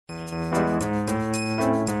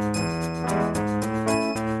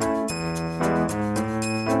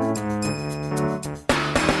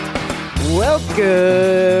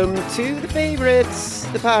Welcome to The Favorites,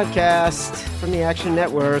 the podcast from the Action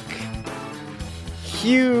Network.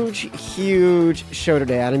 Huge show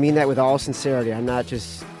today. And I mean that with all sincerity. I'm not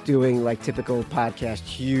just doing like typical podcast.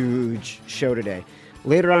 Huge show today.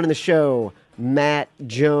 Later on in the show, Matt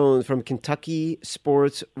Jones from Kentucky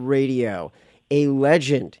Sports Radio, a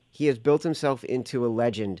legend. He has built himself into a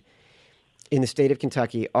legend in the state of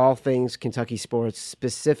Kentucky, all things Kentucky sports,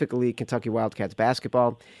 specifically Kentucky Wildcats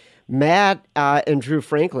basketball. Matt and Drew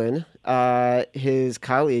Franklin, his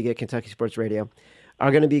colleague at Kentucky Sports Radio,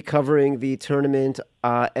 are going to be covering the tournament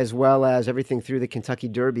as well as everything through the Kentucky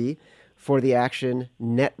Derby for the Action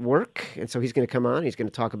Network. And so he's going to come on. He's going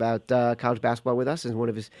to talk about college basketball with us as one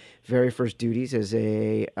of his very first duties as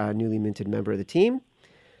a newly minted member of the team.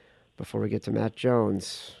 Before we get to Matt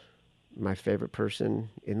Jones, my favorite person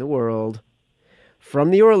in the world,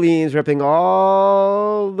 from New Orleans, repping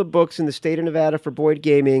all the books in the state of Nevada for Boyd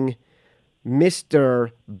Gaming,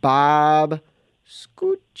 Mr. Bob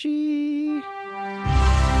Scucci.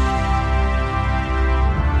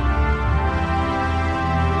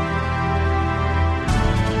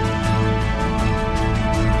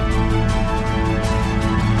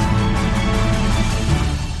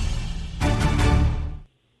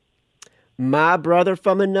 My brother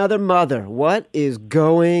from another mother, what is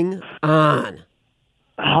going on?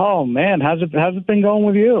 Oh, man, how's it been going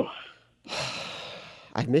with you?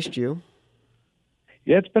 I've missed you.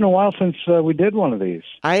 Yeah, it's been a while since we did one of these.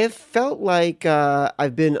 I have felt like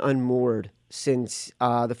I've been unmoored since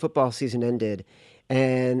the football season ended.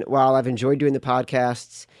 And while I've enjoyed doing the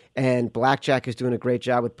podcasts, and Blackjack is doing a great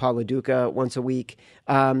job with Paul LaDuca once a week,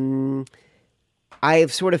 I've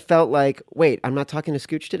sort of felt like, wait, I'm not talking to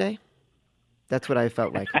Scooch today? That's what I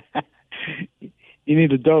felt like. You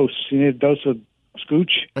need a dose. You need a dose of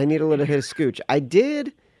Scooch. I need a little hit of Scooch. I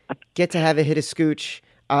did get to have a hit of Scooch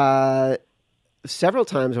several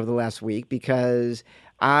times over the last week because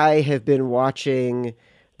I have been watching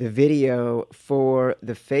the video for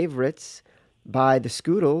The Favorites by the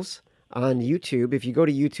Scoodles on YouTube. If you go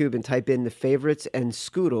to YouTube and type in The Favorites and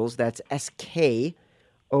Scoodles, that's Skootles,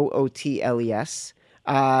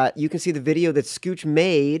 you can see the video that Scooch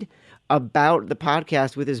made about the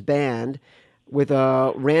podcast with his band, with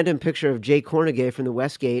a random picture of Jay Cornegay from the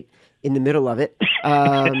Westgate in the middle of it.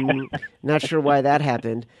 Not sure why that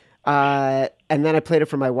happened. And then I played it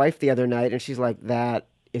for my wife the other night, and she's like, that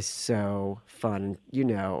is so fun. You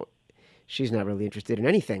know, she's not really interested in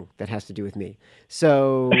anything that has to do with me.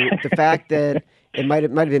 So the fact that it might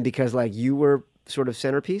have been because, like, you were sort of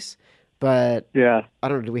centerpiece, but yeah, I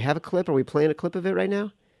don't know. Do we have a clip? Are we playing a clip of it right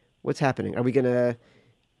now? What's happening? We're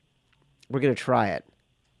going to try it.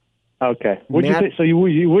 Okay. What'd you think? So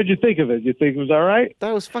what'd you think of it? You think it was all right?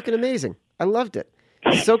 That was fucking amazing. I loved it.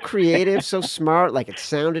 So creative, so smart. Like, it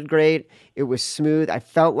sounded great. It was smooth. I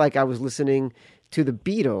felt like I was listening to the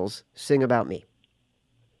Beatles sing about me.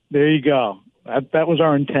 There you go. That was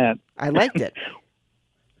our intent. I liked it.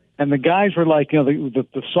 And the guys were like, you know,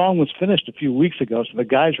 the song was finished a few weeks ago, so the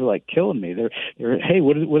guys were like killing me. They're hey,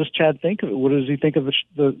 what does Chad think of it? What does he think of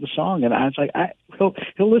the song? And I was like,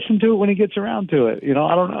 he'll listen to it when he gets around to it. You know,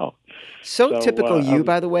 I don't know. So typical you,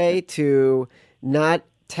 by the way, to not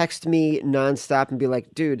text me nonstop and be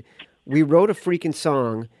like, dude, we wrote a freaking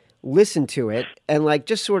song, listen to it, and like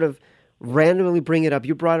just sort of randomly bring it up.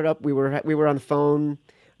 You brought it up. We were on the phone,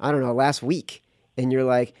 I don't know, last week. And you're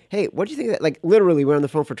like, hey, what do you think of that? Like, literally, we're on the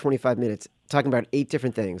phone for 25 minutes talking about 8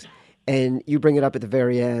 different things. And you bring it up at the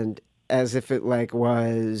very end as if it, like,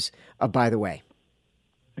 was a by the way.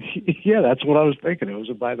 Yeah, that's what I was thinking. It was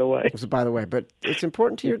a by the way. It was a by the way. But it's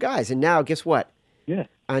important to your guys. And now, guess what? Yeah.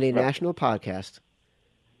 On a national podcast,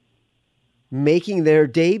 making their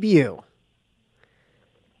debut,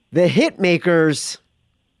 the Hitmakers,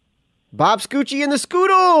 Bob Scucci and the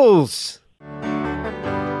Scoodles.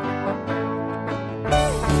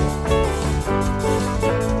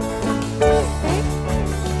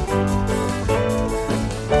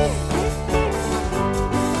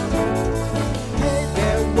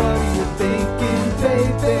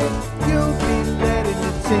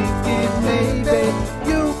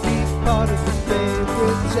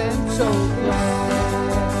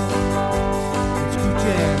 Scooch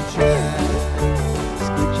and Chad.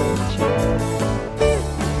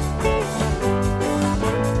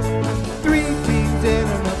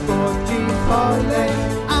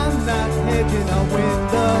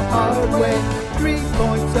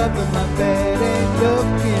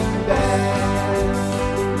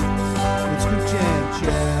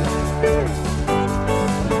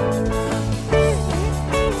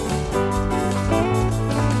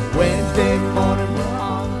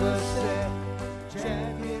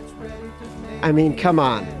 I mean, come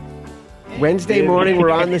on. Wednesday morning,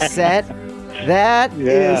 we're on the set. That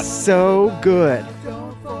is so good.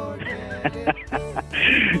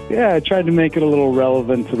 Yeah, I tried to make it a little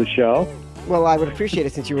relevant to the show. Well, I would appreciate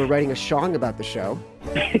it since you were writing a song about the show.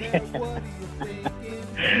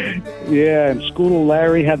 Yeah, and Scootle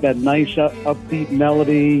Larry had that nice upbeat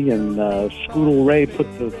melody, and Scootle Ray put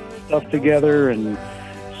the stuff together, and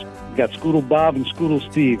got Scootle Bob and Scootle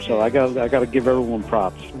Steve. So I got to give everyone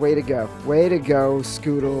props. Way to go,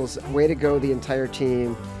 Scootles! Way to go, the entire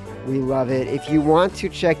team. We love it. If you want to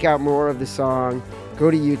check out more of the song,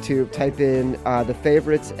 go to YouTube, type in The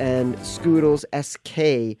Favorites and Scootles,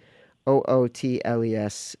 Skootles,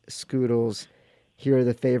 Scootles. Here are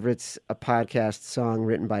The Favorites, a podcast song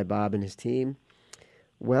written by Bob and his team.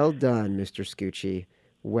 Well done, Mr. Scoochie.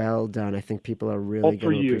 Well done. I think people are really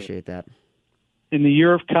going to appreciate that. In the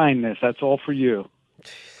year of kindness, that's all for you.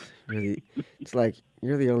 Really, it's like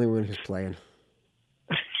you're the only one who's playing.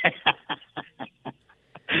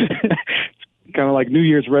 Kind of like New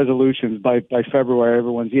Year's resolutions. By February,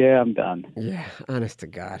 everyone's, I'm done. Yeah, honest to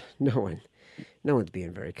God. No one's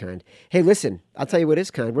being very kind. Hey, listen, I'll tell you what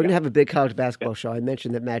is kind. We're going to have a big college basketball show. I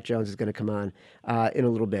mentioned that Matt Jones is going to come on in a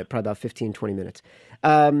little bit, probably about 15, 20 minutes.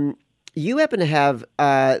 You happen to have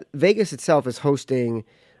Vegas itself is hosting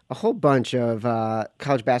a whole bunch of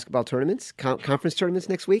college basketball tournaments, conference tournaments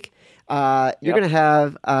next week. You're going to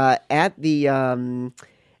have at the Orleans,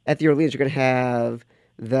 you're going to have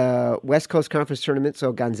the West Coast Conference Tournament,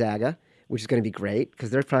 so Gonzaga, which is going to be great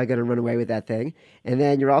because they're probably going to run away with that thing. And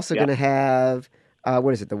then you're also going to have,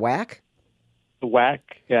 what is it, the WAC? The WAC,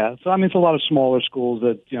 yeah. So, I mean, it's a lot of smaller schools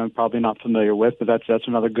that, probably not familiar with, but that's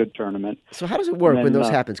another good tournament. So how does it work when those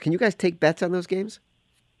happens? Can you guys take bets on those games?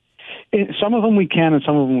 Some of them we can, and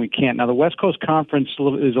some of them we can't. Now, the West Coast Conference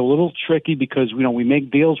is a little tricky because we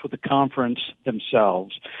make deals with the conference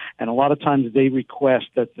themselves, and a lot of times they request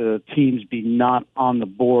that the teams be not on the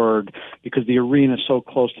board because the arena is so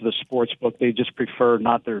close to the sports book. They just prefer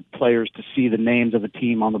not their players to see the names of the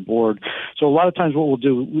team on the board. So a lot of times, what we'll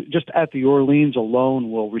do, just at the Orleans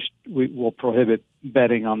alone, we'll prohibit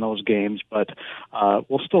betting on those games, but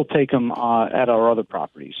we'll still take them at our other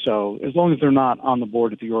properties. So as long as they're not on the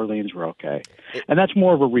board at the Orleans, we're okay. And that's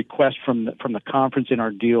more of a request from the conference in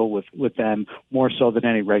our deal with them, more so than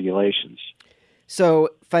any regulations. So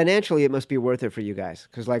financially, it must be worth it for you guys,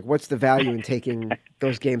 because what's the value in taking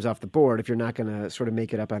those games off the board if you're not going to sort of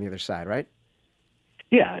make it up on the other side, right?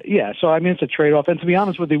 Yeah. So, I mean, it's a trade-off. And to be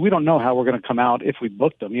honest with you, we don't know how we're going to come out if we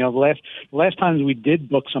book them. The last times we did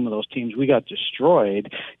book some of those teams, we got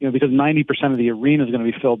destroyed, because 90% of the arena is going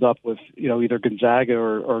to be filled up with, either Gonzaga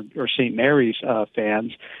or St. Mary's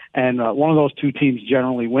fans. And one of those two teams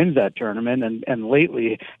generally wins that tournament. And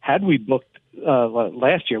lately, had we booked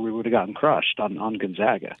last year, we would have gotten crushed on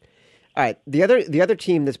Gonzaga. All right. The other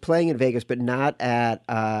team that's playing in Vegas but not at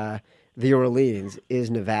the Orleans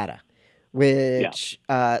is Nevada, which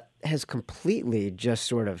has completely just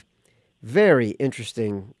sort of very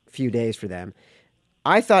interesting few days for them.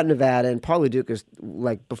 I thought Nevada, and Paul LaDuca's,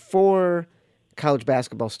 before college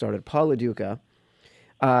basketball started, Paul LaDuca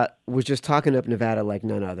was just talking up Nevada like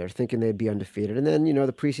none other, thinking they'd be undefeated. And then,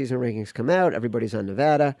 the preseason rankings come out, everybody's on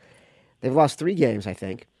Nevada. They've lost 3 games, I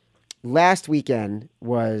think. Last weekend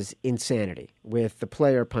was insanity with the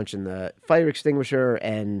player punching the fire extinguisher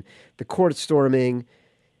and the court storming.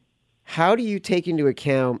 How do you take into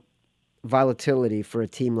account volatility for a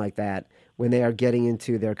team like that when they are getting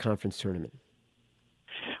into their conference tournament?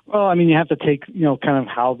 Well, I mean, you have to take, kind of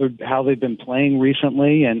how they've been playing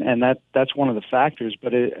recently, and that's one of the factors.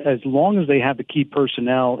 But as long as they have the key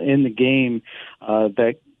personnel in the game,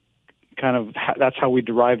 that's how we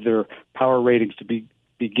derive their power ratings to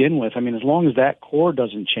begin with. I mean, as long as that core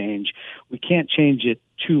doesn't change, we can't change it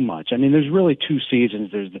too much. I mean, there's really 2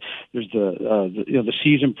 seasons. There's the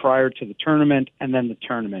season prior to the tournament and then the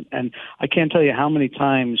tournament. And I can't tell you how many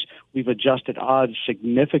times we've adjusted odds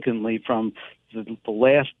significantly from the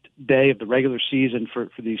last day of the regular season for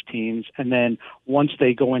these teams. And then once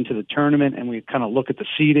they go into the tournament and we kind of look at the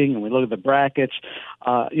seeding and we look at the brackets,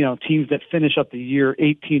 teams that finish up the year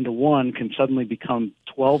 18-1 can suddenly become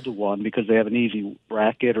 12-1 because they have an easy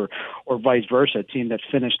bracket, or vice versa. A team that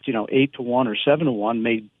finished, 8-1 or 7-1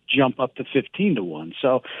 may jump up to 15-1.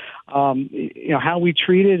 So, how we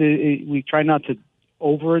treat it, we try not to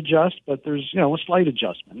over adjust, but there's a slight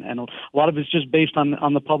adjustment, and a lot of it's just based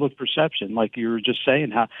on the public perception, like you were just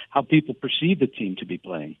saying, how people perceive the team to be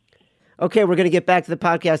playing. Okay, we're going to get back to the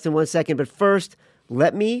podcast in 1 second, but first,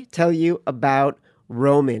 let me tell you about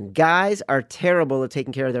Roman. Guys are terrible at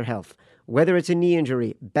taking care of their health. Whether it's a knee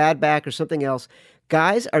injury, bad back, or something else,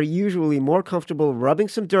 guys are usually more comfortable rubbing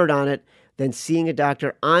some dirt on it than seeing a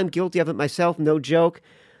doctor. I'm guilty of it myself, no joke.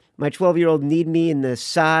 My 12-year-old kneed me in the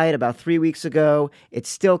side about 3 weeks ago. It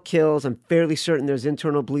still kills. I'm fairly certain there's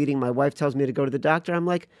internal bleeding. My wife tells me to go to the doctor. I'm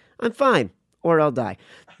like, I'm fine, or I'll die.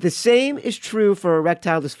 The same is true for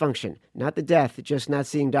erectile dysfunction. Not the death, just not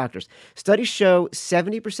seeing doctors. Studies show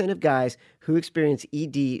 70% of guys who experience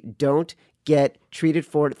ED don't get treated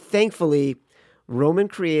for it. Thankfully, Roman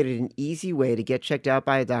created an easy way to get checked out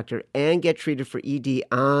by a doctor and get treated for ED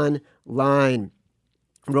online.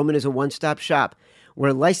 Roman is a one-stop shop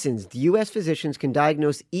where licensed U.S. physicians can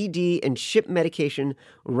diagnose ED and ship medication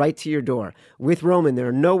right to your door. With Roman, there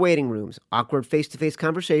are no waiting rooms, awkward face-to-face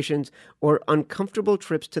conversations, or uncomfortable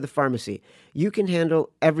trips to the pharmacy. You can handle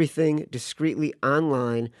everything discreetly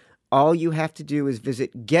online. All you have to do is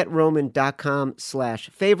visit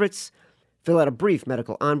getroman.com/favorites, fill out a brief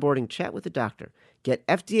medical onboarding, chat with a doctor, get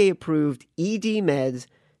FDA-approved ED meds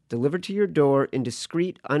delivered to your door in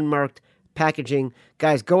discreet, unmarked packaging.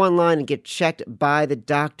 Guys, go online and get checked by the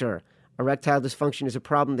doctor. Erectile dysfunction is a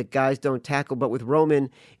problem that guys don't tackle, but with Roman,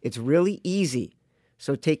 it's really easy.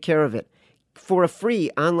 So take care of it. For a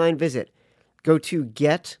free online visit, go to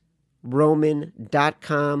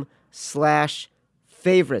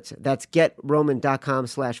getroman.com/favorites. That's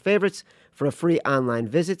getroman.com/favorites for a free online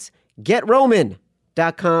visit.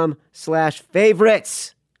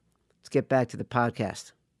 Getroman.com/favorites. Let's get back to the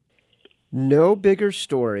podcast. No bigger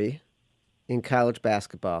story in college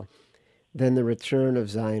basketball than the return of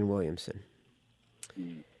Zion Williamson.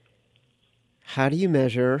 How do you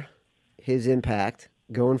measure his impact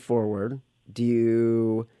going forward?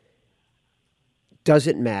 Does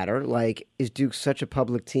it matter? Like, is Duke such a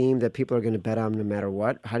public team that people are going to bet on him no matter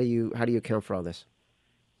what? How do you account for all this?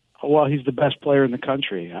 Well, he's the best player in the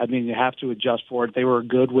country. I mean, you have to adjust for it. They were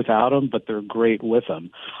good without him, but they're great with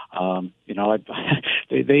him.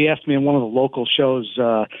 They asked me in one of the local shows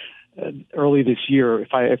early this year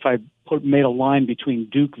if I made a line between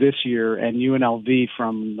Duke this year and UNLV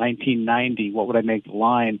from 1990, what would I make the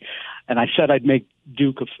line? And I said I'd make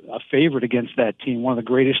Duke a favorite against that team, one of the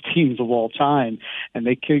greatest teams of all time. And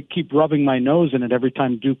they keep rubbing my nose in it every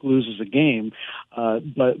time Duke loses a game.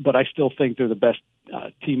 But I still think they're the best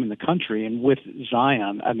team in the country. And with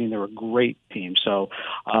Zion, I mean, they're a great team. So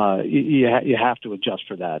you have to adjust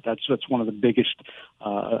for that. That's one of the biggest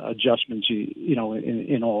adjustments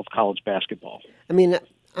in all of college basketball. I mean,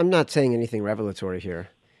 I'm not saying anything revelatory here.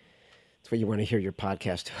 That's what you want to hear your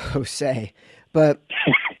podcast host say. But,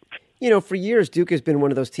 for years, Duke has been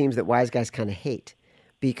one of those teams that wise guys kind of hate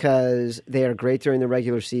because they are great during the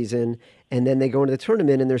regular season, and then they go into the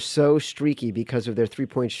tournament, and they're so streaky because of their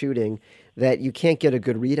three-point shooting that you can't get a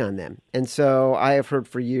good read on them. And so I have heard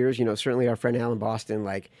for years, certainly our friend Alan Boston,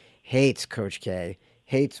 hates Coach K,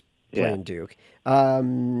 hates playing Duke.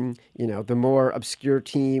 The more obscure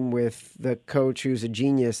team with the coach who's a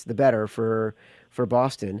genius, the better for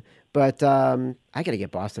Boston. But I got to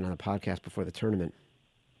get Boston on the podcast before the tournament.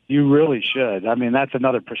 You really should. I mean, that's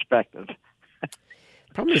another perspective. The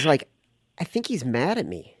problem is, I think he's mad at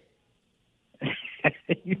me.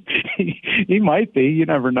 He might be. You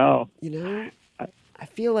never know. I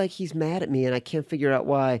feel like he's mad at me, and I can't figure out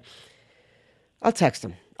why. I'll text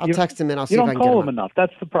him. I'll text him, and I'll see if I can get him. You don't call him enough.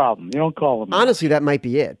 That's the problem. You don't call him Honestly, enough. That might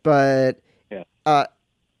be it. But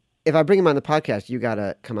if I bring him on the podcast, you got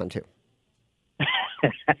to come on too.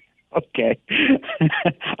 Okay.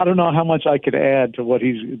 I don't know how much I could add to what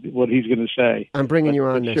he's going to say. I'm bringing you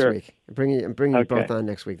on next week. I'm bringing you Okay. both on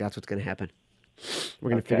next week. That's what's going to happen.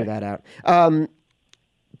 We're going to figure that out.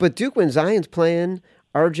 But Duke, when Zion's playing,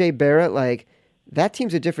 R.J. Barrett, that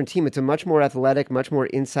team's a different team. It's a much more athletic, much more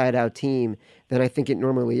inside-out team than I think it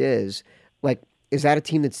normally is. Is that a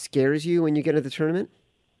team that scares you when you get into the tournament?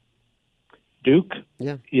 Duke?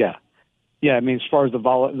 Yeah. Yeah. Yeah, I mean, as far as the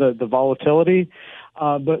volatility,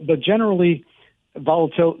 but generally,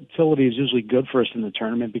 volatility is usually good for us in the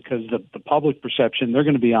tournament because the public perception, they're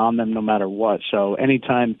going to be on them no matter what. So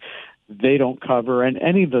anytime they don't cover, and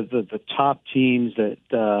any of the top teams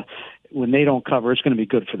that when they don't cover, it's going to be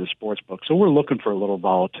good for the sports book. So we're looking for a little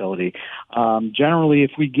volatility. Generally,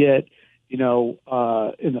 if we get, in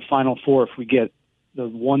the Final Four, if we get the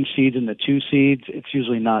 1 seed and the 2 seeds, it's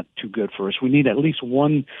usually not too good for us. We need at least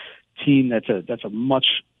one team that's a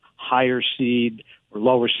much higher seed or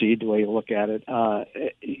lower seed, the way you look at it.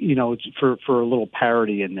 It's for a little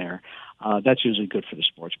parity in there. That's usually good for the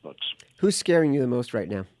sports books. Who's scaring you the most right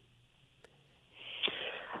now?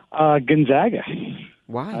 Gonzaga.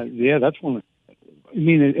 Why? Yeah, that's one. I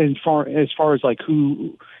mean, as far as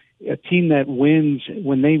who a team that wins,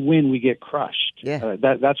 when they win, we get crushed. Yeah.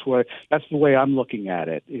 That's the way I'm looking at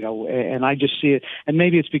it, and I just see it. And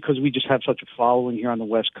maybe it's because we just have such a following here on the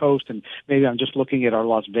West Coast, and maybe I'm just looking at our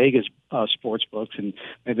Las Vegas sports books, and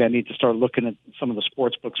maybe I need to start looking at some of the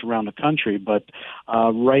sports books around the country. But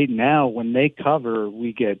right now, when they cover,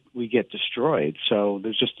 we get destroyed. So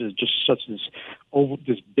there's just such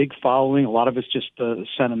this big following. A lot of it's just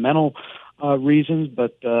sentimental reasons,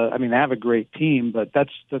 but I mean, they have a great team, but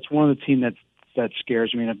that's one of the teams that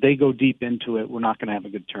scares me. And if they go deep into it, we're not going to have a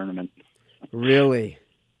good tournament. Really?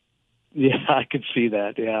 Yeah, I could see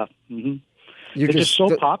that. Yeah, they're just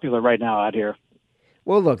so popular right now out here.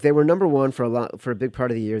 Well, look, they were number one for a big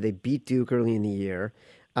part of the year. They beat Duke early in the year.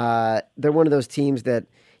 They're one of those teams that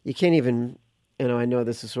you can't even. I know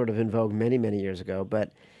this is sort of in vogue many, many years ago,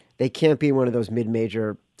 but they can't be one of those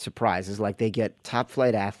mid-major surprises. Like, they get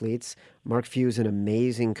top-flight athletes. Mark Few's an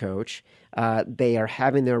amazing coach. They are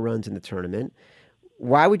having their runs in the tournament.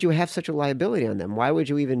 Why would you have such a liability on them? Why would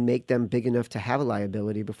you even make them big enough to have a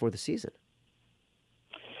liability before the season?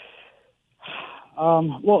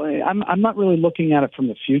 Well, I'm not really looking at it from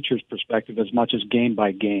the futures perspective as much as game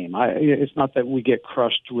by game. It's not that we get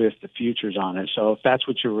crushed with the futures on it. So if that's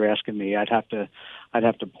what you were asking me, I'd have to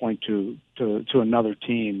point to another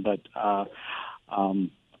team. But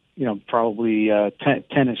probably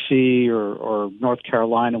Tennessee or North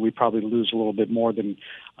Carolina, we probably lose a little bit more than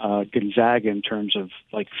Gonzaga in terms of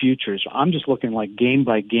like futures. I'm just looking like game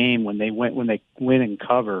by game. When they win and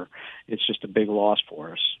cover, it's just a big loss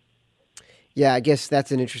for us. Yeah, I guess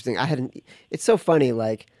that's an interesting. It's so funny.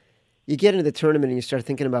 Like, you get into the tournament and you start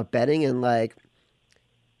thinking about betting, and like,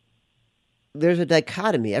 there's a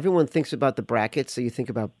dichotomy. Everyone thinks about the brackets, so you think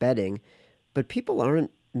about betting, but people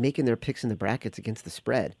aren't making their picks in the brackets against the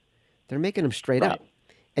spread. They're making them straight up,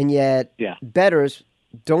 and yet bettors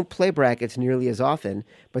don't play brackets nearly as often,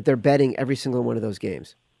 but they're betting every single one of those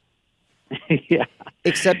games. Yeah.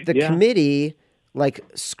 Except the committee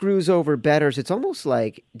screws over bettors. It's almost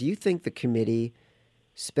like, do you think the committee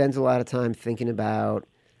spends a lot of time thinking about,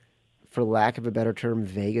 for lack of a better term,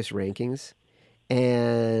 Vegas rankings?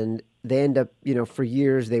 And they end up, for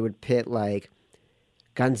years they would pit like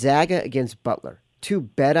Gonzaga against Butler, two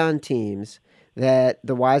bet-on teams that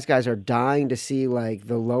the wise guys are dying to see, like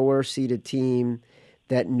the lower-seeded team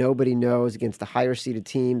that nobody knows against the higher-seeded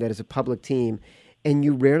team that is a public team. And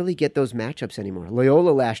you rarely get those matchups anymore.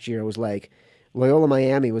 Loyola last year was like, Loyola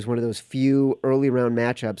Miami was one of those few early round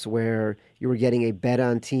matchups where you were getting a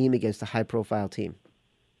bet-on team against a high-profile team.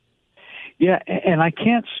 Yeah, and I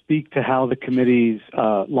can't speak to how the committee's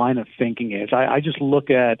line of thinking is. I just look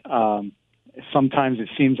at sometimes it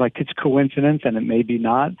seems like it's coincidence, and it may be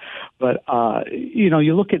not. But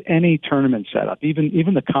you look at any tournament setup,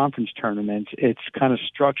 even the conference tournaments, it's kind of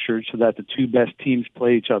structured so that the two best teams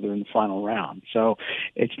play each other in the final round. So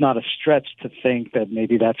it's not a stretch to think that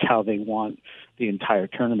maybe that's how they want the entire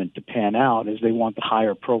tournament to pan out, is they want the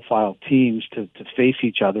higher profile teams to face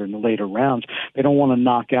each other in the later rounds. They don't want to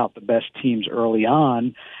knock out the best teams early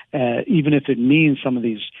on, even if it means some of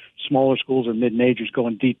these smaller schools or mid-majors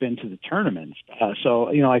going deep into the tournaments. So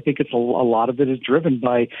I think it's a lot of it is driven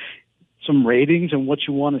by some ratings and what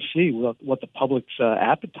you want to see, what the public's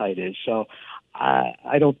appetite is. So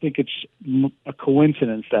I don't think it's a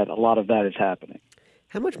coincidence that a lot of that is happening.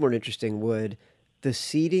 How much more interesting would the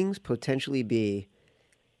seedings potentially be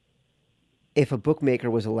if a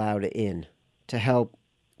bookmaker was allowed in to help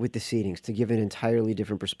with the seedings, to give an entirely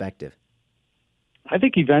different perspective? I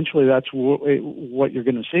think eventually that's what you're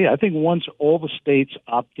going to see. I think once all the states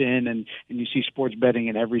opt in and you see sports betting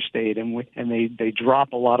in every state, and they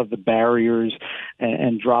drop a lot of the barriers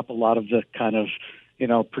and drop a lot of the kind of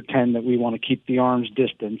pretend that we want to keep the arm's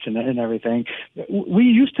distance and everything. We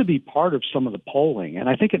used to be part of some of the polling, and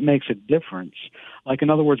I think it makes a difference. Like,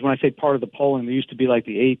 in other words, when I say part of the polling, there used to be like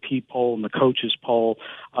the AP poll and the coaches poll.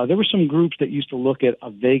 There were some groups that used to look at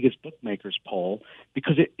a Vegas bookmakers poll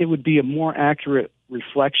because it would be a more accurate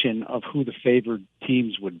reflection of who the favored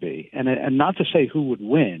teams would be. And not to say who would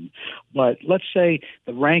win, but let's say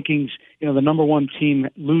the rankings, the number one team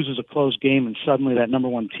loses a close game and suddenly that number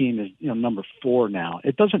one team is, number 4 now.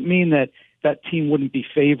 It doesn't mean that team wouldn't be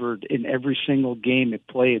favored in every single game it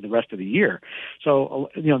played the rest of the year. So,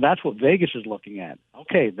 that's what Vegas is looking at.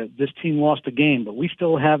 Okay, this team lost a game, but we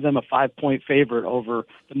still have them a 5-point favorite over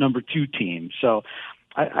the number 2 team. So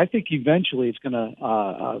I think eventually it's going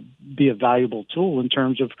to be a valuable tool in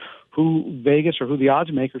terms of who Vegas or who the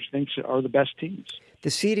odds makers thinks are the best teams. The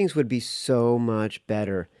seedings would be so much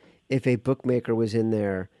better if a bookmaker was in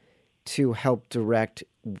there to help direct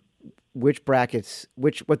which brackets,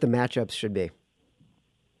 what the matchups should be.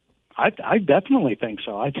 I definitely think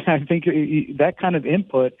so. I think that kind of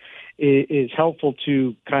input is helpful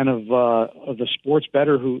to kind of the sports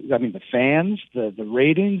better. The fans, the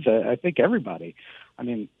ratings. I think everybody. I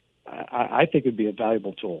mean, I think it'd be a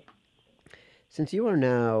valuable tool. Since you are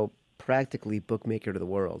now practically bookmaker to the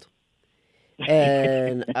world,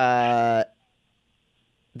 and the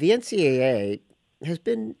NCAA has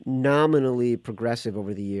been nominally progressive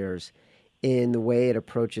over the years in the way it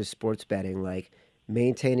approaches sports betting, like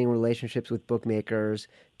maintaining relationships with bookmakers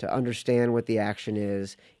to understand what the action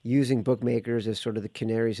is, using bookmakers as sort of the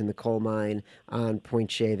canaries in the coal mine on point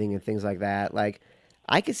shaving and things like that. Like,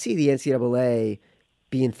 I could see the NCAA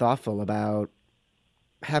being thoughtful about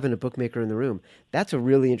having a bookmaker in the room. That's a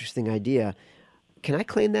really interesting idea. Can I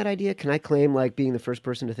claim that idea? Can I claim like being the first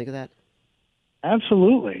person to think of that?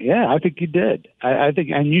 Absolutely. Yeah, I think you did. I think,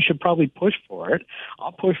 and you should probably push for it.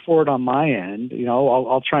 I'll push for it on my end.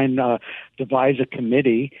 I'll try and devise a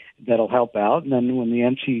committee that'll help out. And then when the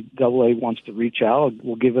NCAA wants to reach out,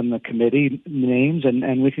 we'll give them the committee names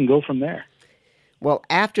and we can go from there. Well,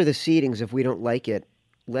 after the seedings, if we don't like it,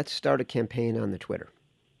 let's start a campaign on the Twitter.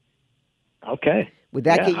 Okay. Would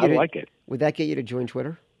that get you to, like it. Would that get you to join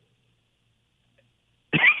Twitter?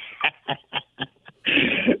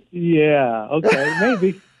 Yeah, okay,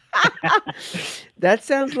 maybe. That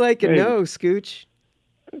sounds like a Maybe. no, Scooch.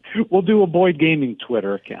 We'll do a Boyd Gaming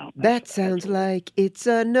Twitter account. That sounds like it's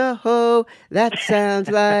a no. That sounds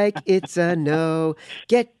like it's a no.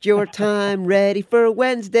 Get your time ready for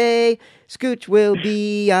Wednesday. Scooch will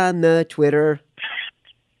be on the Twitter.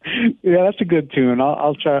 Yeah, that's a good tune.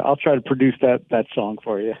 I'll try to produce that song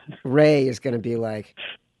for you. Ray is going to be like,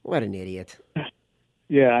 what an idiot.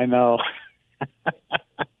 Yeah, I know.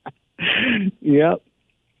 Yep.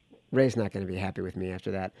 Ray's not going to be happy with me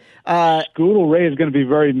after that. Scoodle Ray is going to be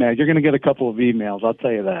very mad. You're going to get a couple of emails. I'll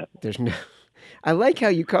tell you that. There's no. I like how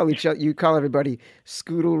you call each other. You call everybody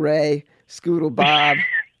Scoodle Ray, Scoodle Bob.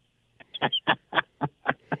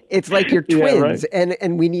 It's like you're twins, yeah, right.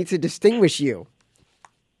 and we need to distinguish you.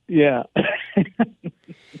 Yeah.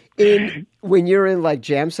 When you're in like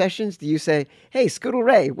jam sessions, do you say, "Hey, Scoodle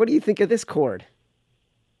Ray, what do you think of this chord?"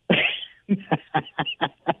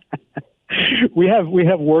 We have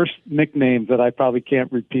worse nicknames that I probably can't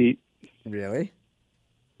repeat. Really?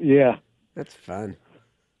 Yeah. That's fun.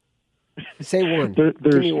 Say one.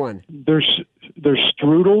 Give me one. There's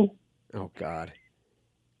Strudel. Oh God.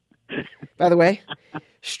 By the way,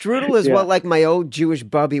 Strudel is what like my old Jewish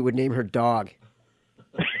bubby would name her dog.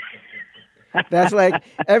 That's like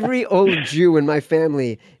every old Jew in my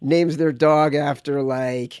family names their dog after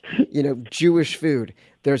like, Jewish food.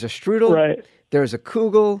 There's a strudel, right. There's a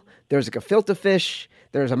kugel, there's a gefilte fish,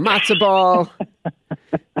 there's a matzo ball,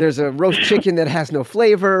 there's a roast chicken that has no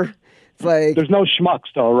flavor. It's like there's no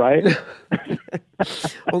schmucks though, right?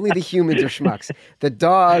 Only the humans are schmucks. The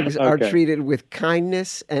dogs are treated with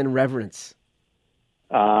kindness and reverence.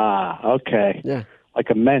 Ah, okay. Yeah. Like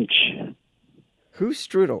a mensch. Who's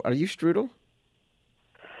Strudel? Are you Strudel?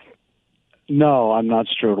 No, I'm not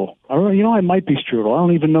Strudel. I might be Strudel. I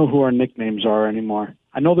don't even know who our nicknames are anymore.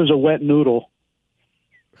 I know there's a wet noodle.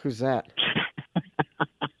 Who's that?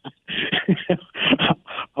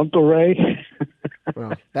 Uncle Ray.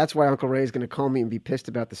 Well, that's why Uncle Ray is going to call me and be pissed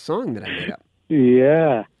about the song that I made up.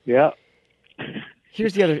 Yeah.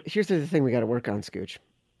 Here's the other thing we got to work on, Scooch.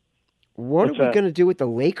 What are we going to do with the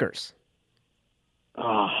Lakers?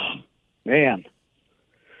 Oh, man.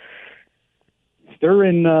 They're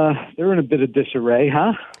in a bit of disarray,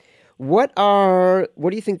 huh? What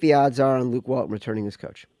do you think the odds are on Luke Walton returning as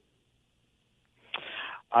coach?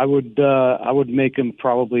 I would make him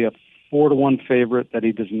probably a 4-1 favorite that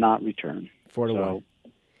he does not return. 4-1.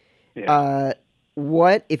 Yeah.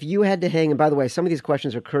 What if you had to hang? And by the way, some of these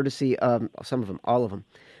questions are courtesy of some of them, all of them,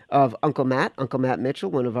 of Uncle Matt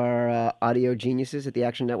Mitchell, one of our audio geniuses at the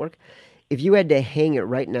Action Network. If you had to hang it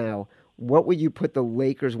right now, what would you put the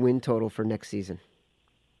Lakers win total for next season?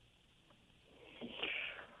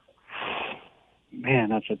 Man,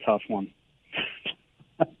 that's a tough one.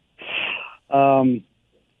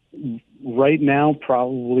 Right now,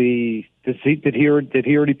 probably. Did he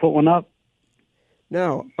already put one up?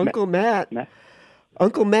 No, Uncle Matt.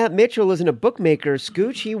 Uncle Matt Mitchell isn't a bookmaker,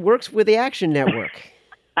 Scooch. He works with the Action Network.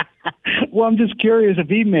 Well, I'm just curious if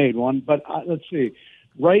he made one. But let's see.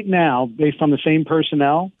 Right now, based on the same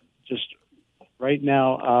personnel, just right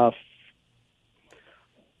now,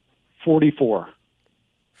 44.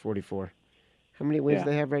 44. How many wins do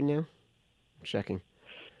they have right now? I'm checking.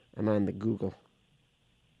 I'm on the Google.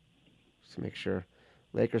 Just to make sure.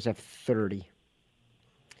 Lakers have 30.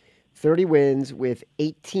 30 wins with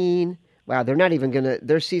 18. Wow, they're not even going to...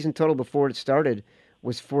 Their season total before it started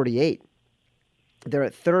was 48. They're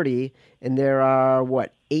at 30, and there are,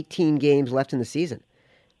 18 games left in the season.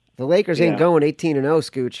 The Lakers ain't going 18-0,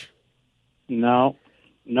 Scooch. No.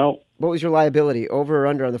 What was your liability, over or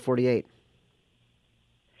under on the 48?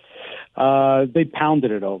 They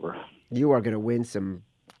pounded it over. You are going to win some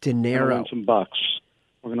dinero. We're going to win some bucks.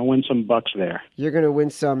 We're going to win some bucks there. You're going to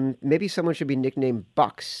win some. Maybe someone should be nicknamed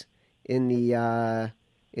Bucks in the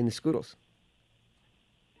Scoodles.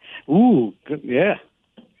 Ooh, good. Yeah,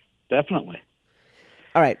 definitely.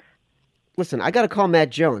 All right. Listen, I got to call Matt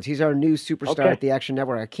Jones. He's our new superstar at the Action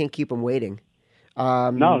Network. I can't keep him waiting.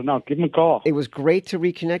 No, give him a call. It was great to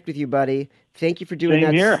reconnect with you, buddy. Thank you for doing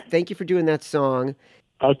Same here. Thank you for doing that song.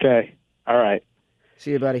 Okay. All right.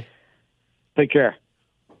 See you, buddy. Take care.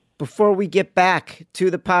 Before we get back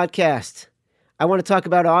to the podcast, I want to talk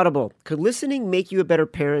about Audible. Could listening make you a better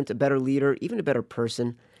parent, a better leader, even a better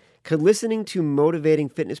person? Could listening to motivating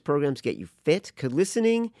fitness programs get you fit? Could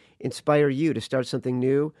listening inspire you to start something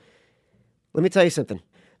new? Let me tell you something.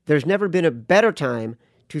 There's never been a better time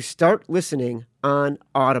to start listening on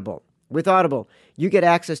Audible. With Audible, you get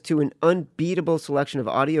access to an unbeatable selection of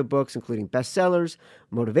audiobooks, including bestsellers,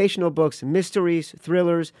 motivational books, mysteries,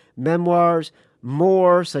 thrillers, memoirs,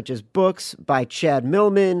 more, such as books by Chad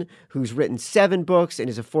Millman, who's written 7 books and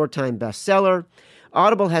is a 4-time bestseller.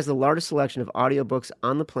 Audible has the largest selection of audiobooks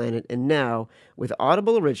on the planet, and now, with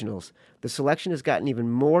Audible Originals, the selection has gotten even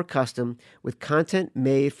more custom with content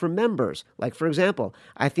made for members. Like, for example,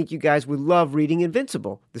 I think you guys would love reading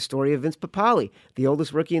Invincible, the story of Vince Papale, the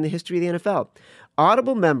oldest rookie in the history of the NFL.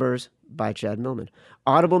 Audible members, by Chad Millman,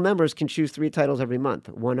 Audible members can choose 3 titles every month,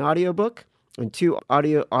 1 audiobook and 2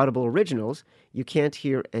 Audible Originals you can't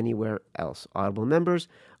hear anywhere else. Audible members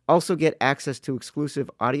also get access to exclusive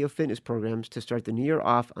audio fitness programs to start the new year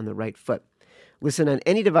off on the right foot. Listen on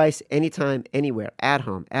any device, anytime, anywhere, at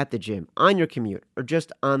home, at the gym, on your commute, or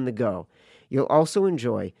just on the go. You'll also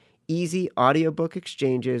enjoy easy audiobook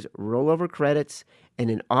exchanges, rollover credits, and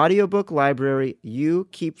an audiobook library you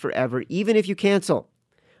keep forever, even if you cancel.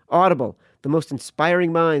 Audible, the most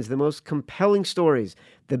inspiring minds, the most compelling stories,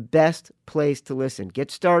 the best place to listen.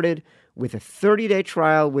 Get started with a 30-day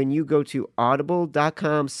trial when you go to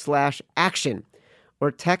audible.com/action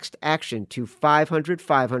or text action to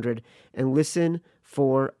 500-500 and listen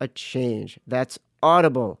for a change. That's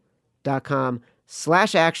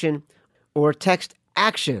audible.com/action or text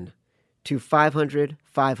action to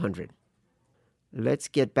 500-500. Let's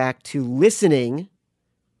get back to listening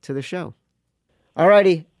to the show.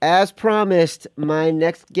 Alrighty, as promised, my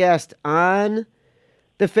next guest on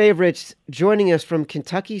The Favorites, joining us from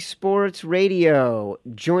Kentucky Sports Radio,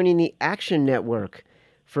 joining the Action Network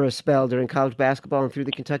for a spell during college basketball and through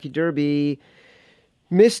the Kentucky Derby,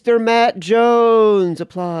 Mr. Matt Jones.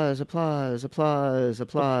 Applause, applause, applause,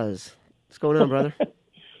 applause. What's going on, brother?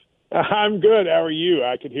 I'm good. How are you?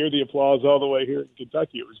 I could hear the applause all the way here in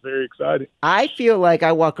Kentucky. It was very exciting. I feel like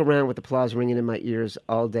I walk around with applause ringing in my ears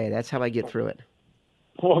all day. That's how I get through it.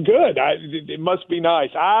 Well, good. It must be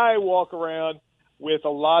nice. I walk around with a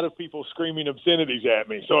lot of people screaming obscenities at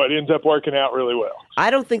me, so it ends up working out really well.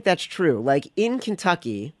 I don't think that's true. Like, in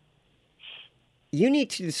Kentucky, you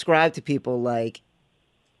need to describe to people, like,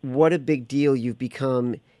 what a big deal you've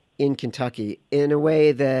become in Kentucky in a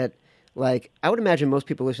way that, like, I would imagine most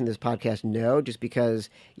people listening to this podcast know, just because,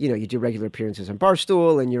 you know, you do regular appearances on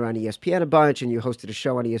Barstool and you're on ESPN a bunch and you hosted a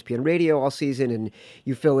show on ESPN Radio all season and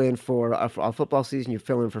you fill in for all football season, you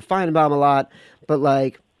fill in for Feinbaum a lot. But,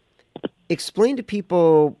 like, explain to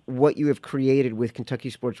people what you have created with Kentucky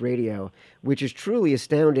Sports Radio, which is truly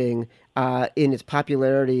astounding in its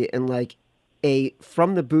popularity and, like, a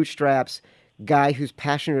from the bootstraps guy who's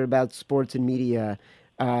passionate about sports and media,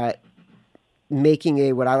 making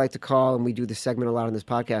a, what I like to call, and we do this segment a lot on this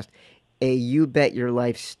podcast, a you bet your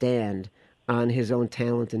life stand on his own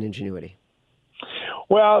talent and ingenuity.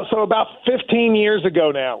 Well, so about 15 years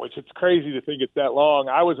ago now, which it's crazy to think it's that long,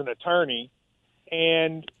 I was an attorney,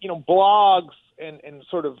 and, you know, blogs and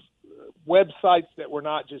sort of websites that were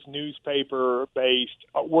not just newspaper-based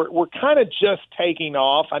were kind of just taking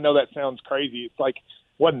off. I know that sounds crazy. It's like,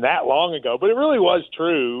 wasn't that long ago, but it really was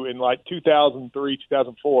true in like 2003,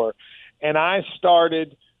 2004. And I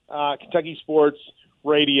started Kentucky Sports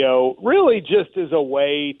Radio really just as a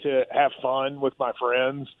way to have fun with my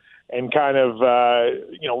friends and kind of,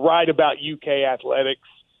 write about UK athletics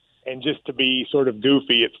and just to be sort of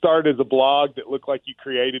goofy. It started as a blog that looked like you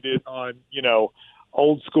created it on,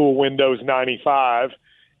 old school Windows 95.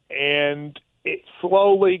 And it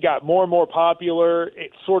slowly got more and more popular.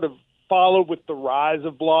 It sort of followed with the rise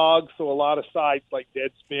of blogs. So a lot of sites like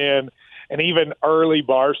Deadspin and even early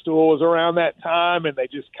Barstool was around that time, and they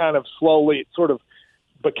just kind of slowly, it sort of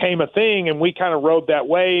became a thing, and we kind of rode that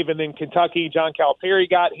wave. And then Kentucky, John Calipari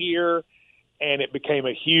got here, and it became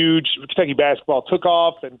a huge – Kentucky basketball took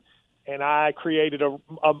off, and I created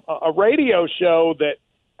a radio show that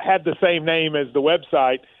had the same name as the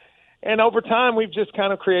website. And over time, we've just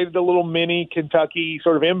kind of created a little mini Kentucky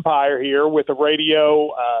sort of empire here with a radio,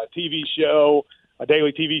 TV show, a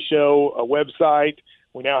daily TV show, a website.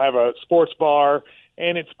 We now have a sports bar,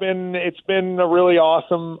 and it's been a really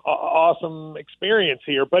awesome experience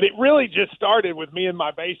here. But it really just started with me in my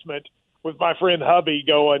basement with my friend Hubby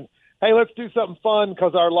going, hey, let's do something fun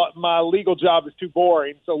because my legal job is too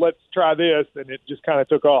boring, so let's try this, and it just kind of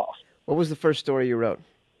took off. What was the first story you wrote?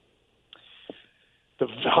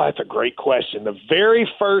 That's a great question. The very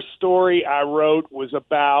first story I wrote was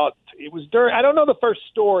about, it was during, I don't know the first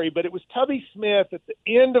story, but it was Tubby Smith at the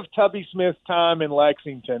end of Tubby Smith's time in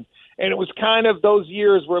Lexington. And it was kind of those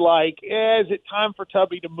years were like, is it time for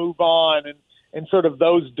Tubby to move on, and sort of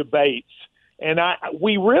those debates. And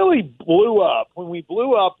we really blew up. When we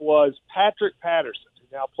blew up was Patrick Patterson,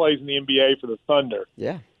 who now plays in the NBA for the Thunder.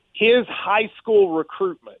 Yeah. His high school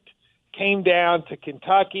recruitment came down to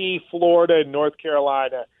Kentucky, Florida, and North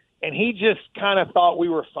Carolina, and he just kind of thought we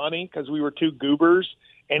were funny because we were two goobers,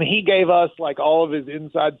 and he gave us like all of his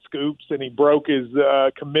inside scoops, and he broke his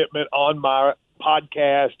commitment on my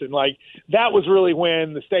podcast, and like that was really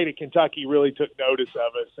when the state of Kentucky really took notice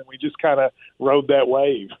of us, and we just kind of rode that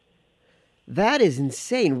wave. That is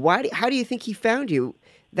insane. How do you think he found you?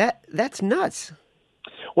 That's nuts.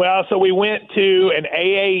 Well, so we went to an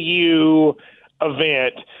AAU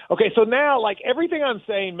event. Okay, so now, like, everything I'm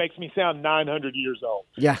saying makes me sound 900 years old.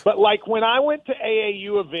 Yeah. But, like, when I went to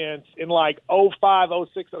AAU events in, like, 05,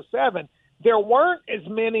 06, 07, there weren't as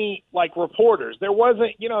many, like, reporters. There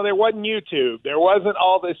wasn't YouTube. There wasn't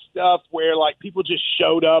all this stuff where, like, people just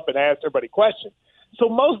showed up and asked everybody questions. So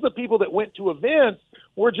most of the people that went to events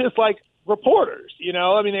were just, like, reporters, you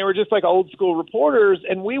know? I mean, they were just, like, old-school reporters,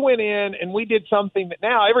 and we went in and we did something that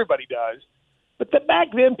now everybody does, but that back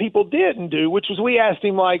then people didn't do, which was we asked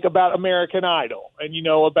him, like, about American Idol and, you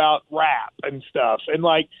know, about rap and stuff. And,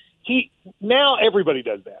 like, now everybody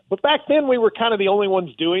does that. But back then we were kind of the only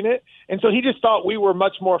ones doing it. And so he just thought we were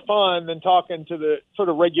much more fun than talking to the sort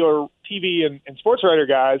of regular TV and sports writer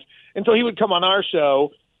guys. And so he would come on our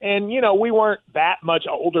show. And, you know, we weren't that much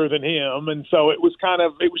older than him. And so it was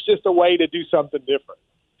just a way to do something different.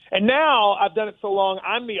 And now I've done it so long,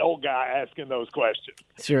 I'm the old guy asking those questions.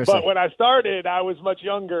 Seriously. But when I started, I was much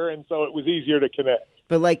younger, and so it was easier to connect.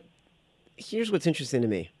 But, like, here's what's interesting to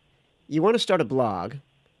me. You want to start a blog,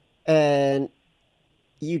 and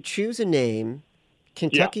you choose a name,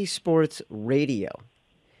 Kentucky Sports Radio,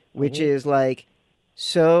 which is, like,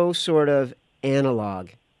 so sort of analog.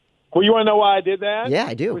 Well, you want to know why I did that? Yeah,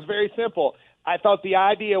 I do. It was very simple. I thought the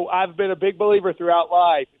idea, I've been a big believer throughout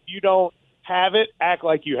life, if you don't have it, act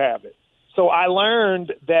like you have it. So I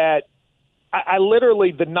learned that I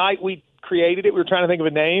literally, the night we created it, we were trying to think of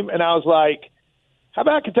a name, and I was like, how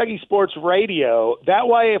about Kentucky Sports Radio? That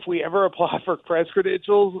way, if we ever apply for press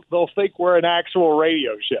credentials, they'll think we're an actual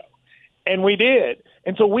radio show. And we did.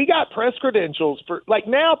 And so we got press credentials for, like,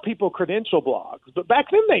 now people credential blogs, but back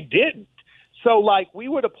then they didn't. So, like, we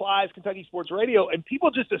would apply as Kentucky Sports Radio, and people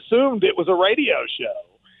just assumed it was a radio show.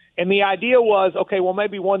 And the idea was, okay, well,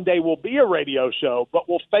 maybe one day we'll be a radio show, but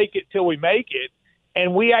we'll fake it till we make it.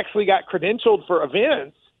 And we actually got credentialed for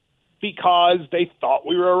events because they thought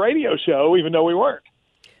we were a radio show, even though we weren't.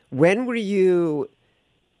 When were you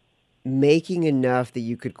making enough that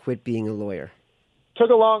you could quit being a lawyer?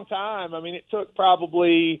 Took a long time. I mean, it took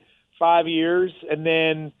probably 5 years. And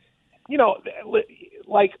then, you know,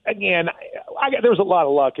 like, again, there was a lot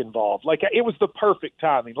of luck involved. Like, it was the perfect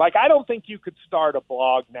timing. Like, I don't think you could start a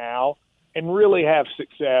blog now and really have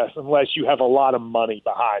success unless you have a lot of money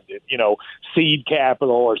behind it, you know, seed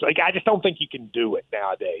capital or like, I just don't think you can do it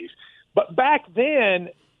nowadays. But back then,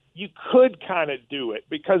 you could kind of do it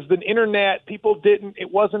because the internet,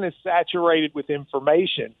 it wasn't as saturated with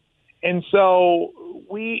information. And so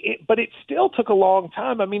but it still took a long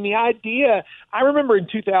time. I mean, the idea, I remember in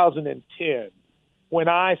 2010, when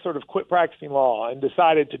I sort of quit practicing law and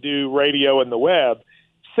decided to do radio and the web,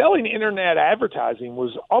 selling internet advertising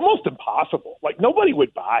was almost impossible. Like, nobody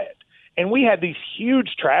would buy it. And we had these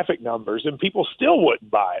huge traffic numbers, and people still wouldn't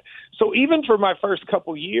buy it. So even for my first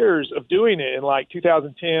couple years of doing it in, like,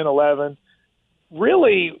 2010, 11,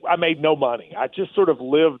 really, I made no money. I just sort of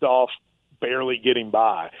lived off barely getting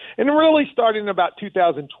by. And really starting in about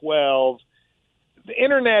 2012, the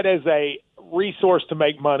internet as a resource to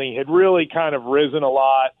make money had really kind of risen a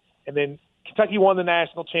lot. And then Kentucky won the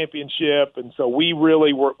national championship. And so we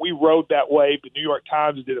rode that wave. The New York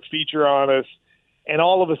Times did a feature on us. And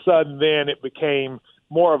all of a sudden then it became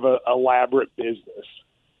more of an elaborate business.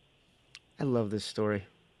 I love this story.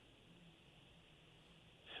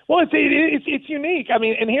 Well, it's unique. I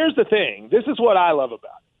mean, and here's the thing. This is what I love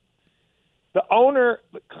about it. The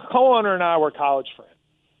co-owner and I were college friends.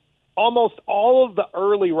 Almost all of the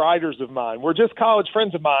early writers of mine were just college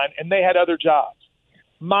friends of mine, and they had other jobs.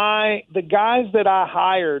 The guys that I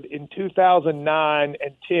hired in 2009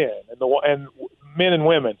 and 10, and men and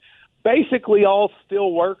women, basically all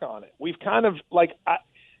still work on it. We've kind of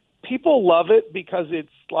people love it because it's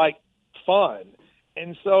like fun.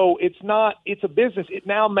 And so it's a business. It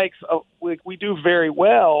now makes we do very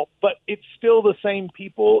well, but it's still the same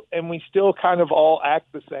people, and we still kind of all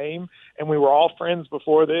act the same. And we were all friends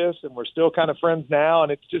before this, and we're still kind of friends now.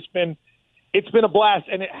 And it's been a blast.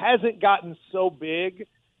 And it hasn't gotten so big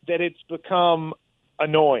that it's become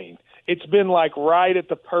annoying. It's been like right at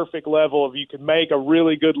the perfect level of you can make a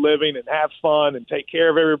really good living and have fun and take care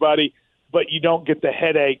of everybody, but you don't get the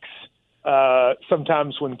headaches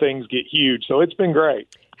sometimes when things get huge. So it's been great.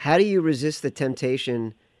 How do you resist the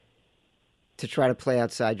temptation to try to play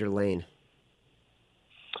outside your lane?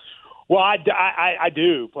 Well, I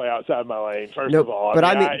do play outside my lane, first of all. But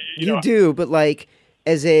I mean you do, but like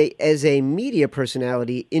as a media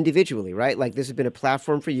personality individually, right? Like this has been a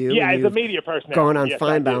platform for you. Yeah, as a media personality. Gone on yes,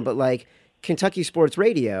 Feinbaum, but like Kentucky Sports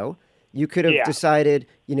Radio, you could have decided,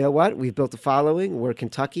 you know what, we've built a following, we're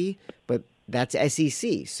Kentucky, but that's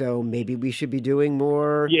SEC, so maybe we should be doing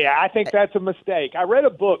more. Yeah, I think that's a mistake. I read a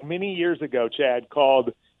book many years ago, Chad,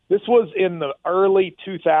 this was in the early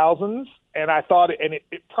 2000s, and I thought it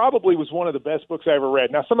probably was one of the best books I ever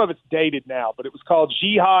read. Now, some of it's dated now, but it was called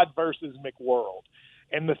Jihad versus McWorld.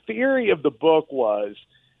 And the theory of the book was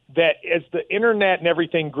that as the internet and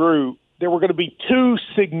everything grew, there were going to be two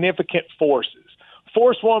significant forces.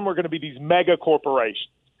 Force one were going to be these mega corporations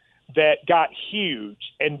that got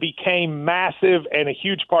huge and became massive and a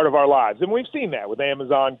huge part of our lives. And we've seen that with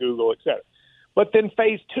Amazon, Google, et cetera. But then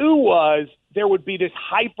phase two was there would be this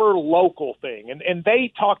hyper local thing. And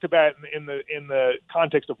they talked about it in the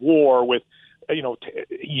context of war with,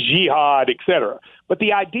 jihad, et cetera. But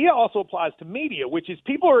the idea also applies to media, which is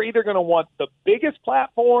people are either going to want the biggest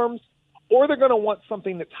platforms or they're going to want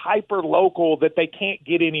something that's hyper local that they can't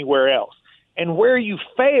get anywhere else. And where you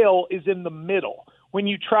fail is in the middle, when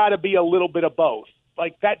you try to be a little bit of both.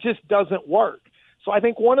 Like that just doesn't work. So I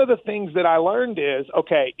think one of the things that I learned is,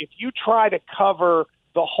 okay, if you try to cover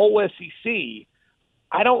the whole SEC,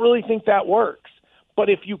 I don't really think that works. But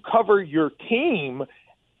if you cover your team,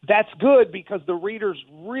 that's good because the readers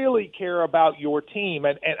really care about your team.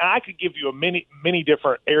 And I could give you many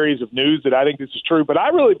different areas of news that I think this is true, but I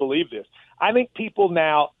really believe this. I think people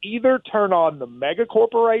now either turn on the mega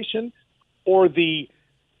corporation or the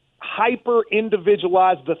hyper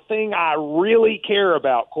individualized, the thing I really care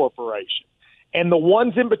about corporation. And the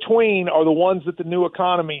ones in between are the ones that the new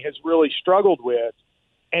economy has really struggled with.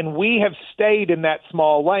 And we have stayed in that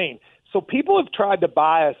small lane. So people have tried to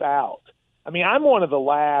buy us out. I mean, I'm one of the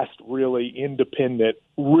last really independent,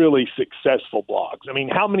 really successful blogs. I mean,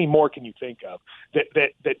 how many more can you think of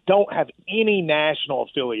that don't have any national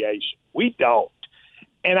affiliation? We don't.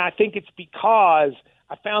 And I think it's because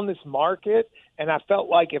I found this market and I felt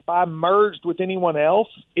like if I merged with anyone else,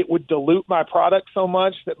 it would dilute my product so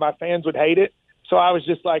much that my fans would hate it. So I was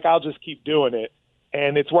just like, I'll just keep doing it.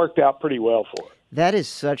 And it's worked out pretty well for it. That is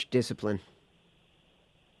such discipline.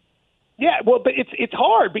 Yeah, well, but it's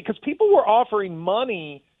hard because people were offering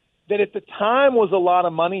money that at the time was a lot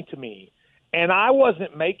of money to me, and I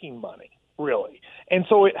wasn't making money, really. And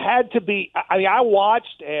so it had to be – I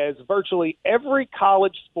watched as virtually every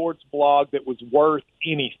college sports blog that was worth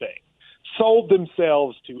anything sold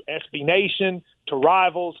themselves to SB Nation, to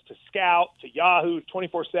Rivals, to Scout, to Yahoo,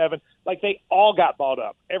 24/7. Like they all got bought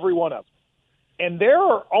up, every one of them. And there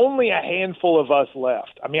are only a handful of us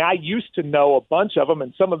left. I mean, I used to know a bunch of them,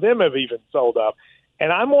 and some of them have even sold up.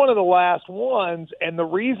 And I'm one of the last ones, and the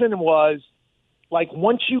reason was, like,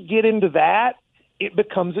 once you get into that, it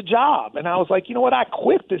becomes a job. And I was like, you know what, I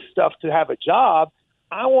quit this stuff to have a job.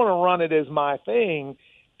 I want to run it as my thing.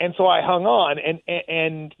 And so I hung on.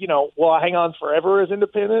 And will I hang on forever as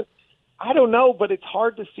independent? I don't know, but it's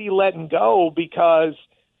hard to see letting go because,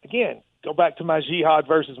 again, go back to my Jihad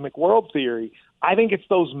versus McWorld theory. I think it's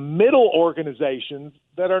those middle organizations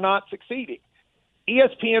that are not succeeding.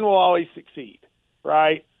 ESPN will always succeed,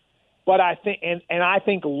 right? But I think, and I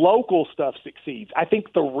think local stuff succeeds. I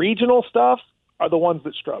think the regional stuff are the ones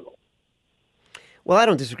that struggle. Well, I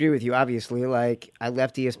don't disagree with you, obviously. Like, I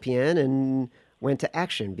left ESPN and went to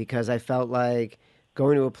Action because I felt like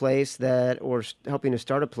going to a place or helping to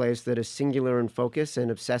start a place that is singular in focus and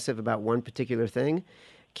obsessive about one particular thing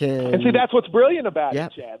can. And see, that's what's brilliant about yeah,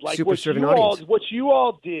 it, Chad. Like super serve an audience. what you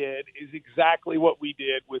all did is exactly what we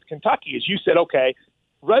did with Kentucky. Is you said, okay,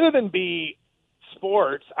 rather than be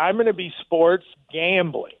sports, I'm going to be sports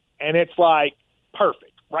gambling, and it's like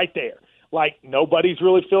perfect right there. Like nobody's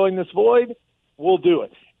really filling this void. We'll do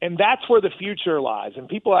it. And that's where the future lies. And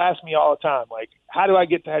people ask me all the time, like, how do I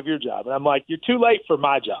get to have your job? And I'm like, you're too late for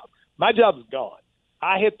my job. My job's gone.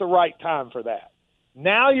 I hit the right time for that.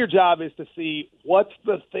 Now your job is to see what's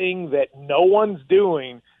the thing that no one's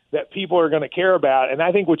doing that people are going to care about. And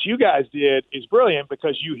I think what you guys did is brilliant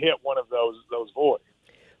because you hit one of those voids.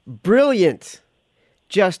 Brilliant.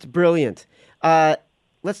 Just brilliant.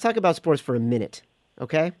 Let's talk about sports for a minute,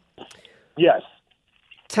 okay? Yes.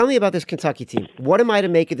 Tell me about this Kentucky team. What am I to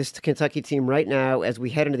make of this Kentucky team right now as we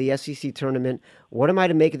head into the SEC tournament? What am I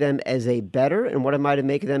to make of them as a bettor, and what am I to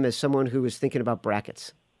make of them as someone who is thinking about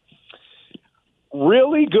brackets?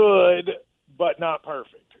 Really good, but not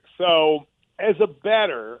perfect. So as a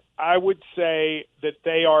bettor, I would say that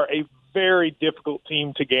they are a very difficult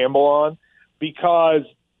team to gamble on because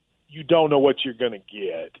you don't know what you're going to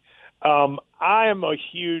get. I am a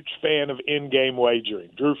huge fan of in-game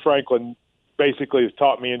wagering. Drew Franklin basically has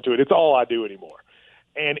taught me into it. It's all I do anymore.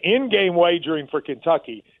 And in-game wagering for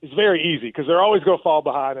Kentucky is very easy because they're always going to fall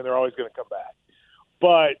behind and they're always going to come back.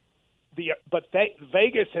 But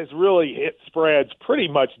Vegas has really hit spreads pretty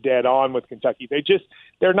much dead on with Kentucky.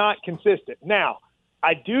 They're not consistent. Now,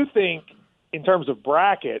 I do think in terms of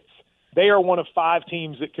brackets, they are one of 5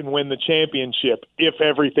 teams that can win the championship if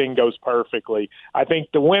everything goes perfectly. I think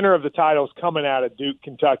the winner of the title is coming out of Duke,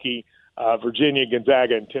 Kentucky, Virginia,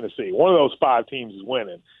 Gonzaga, and Tennessee. One of those 5 teams is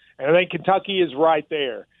winning. And I think Kentucky is right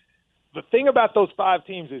there. The thing about those 5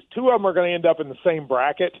 teams is 2 of them are going to end up in the same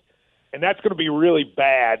bracket, and that's going to be really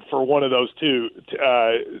bad for one of those two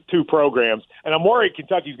programs. And I'm worried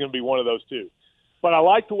Kentucky's going to be one of those 2. But I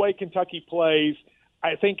like the way Kentucky plays.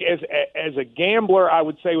 I think as a gambler, I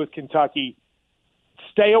would say with Kentucky,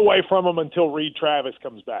 stay away from them until Reed Travis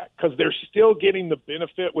comes back because they're still getting the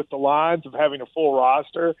benefit with the lines of having a full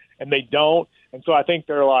roster, and they don't. And so I think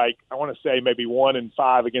they're like, I want to say maybe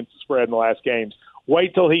 1-5 against the spread in the last games.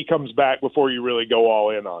 Wait till he comes back before you really go all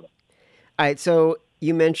in on him. All right, so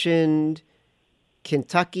you mentioned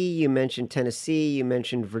Kentucky, you mentioned Tennessee, you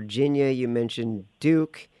mentioned Virginia, you mentioned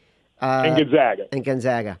Duke. And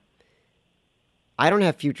Gonzaga. I don't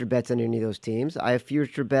have future bets on any of those teams. I have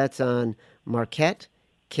future bets on Marquette,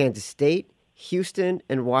 Kansas State, Houston,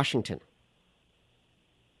 and Washington.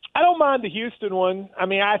 I don't mind the Houston one. I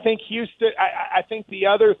mean, I think Houston. I think the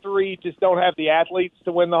other 3 just don't have the athletes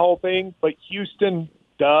to win the whole thing, but Houston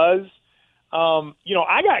does.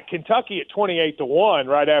 I got Kentucky at 28-1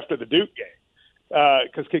 right after the Duke game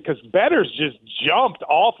because bettors just jumped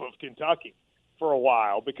off of Kentucky for a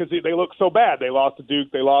while because they looked so bad. They lost to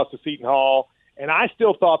Duke, they lost to Seton Hall, and I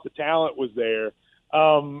still thought the talent was there.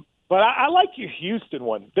 But I like your Houston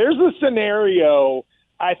one. There's a scenario,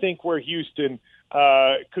 I think, where Houston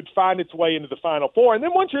could find its way into the Final Four. And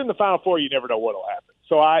then once you're in the Final Four, you never know what will happen.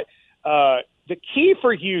 So the key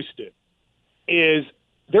for Houston is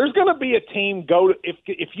there's going to be a team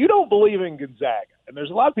if you don't believe in Gonzaga, and there's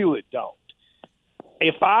a lot of people that don't,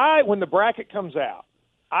 when the bracket comes out,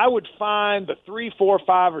 I would find the 3, 4,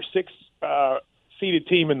 5, or 6 seeded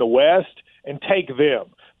team in the West and take them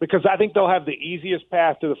because I think they'll have the easiest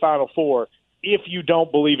path to the Final Four if you don't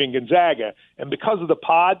believe in Gonzaga. And because of the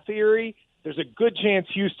pod theory, there's a good chance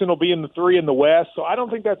Houston will be in the 3 in the West, so I don't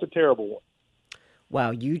think that's a terrible one.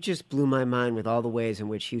 Wow, you just blew my mind with all the ways in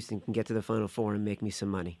which Houston can get to the Final Four and make me some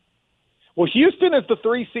money. Well, Houston as the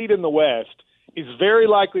 3 seed in the West is very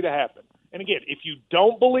likely to happen. And again, if you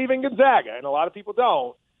don't believe in Gonzaga, and a lot of people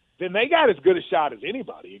don't, then they got as good a shot as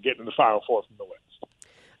anybody at getting to the Final Four from the West.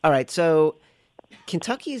 All right, so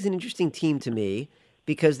Kentucky is an interesting team to me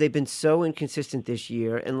because they've been so inconsistent this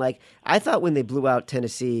year. And, I thought when they blew out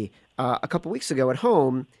Tennessee a couple weeks ago at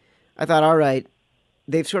home, I thought, all right,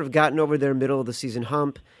 they've sort of gotten over their middle-of-the-season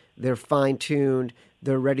hump. They're fine-tuned.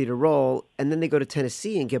 They're ready to roll. And then they go to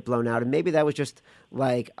Tennessee and get blown out. And maybe that was just,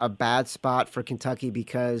 a bad spot for Kentucky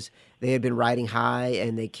because they had been riding high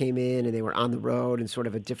and they came in and they were on the road in sort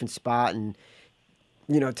of a different spot. And,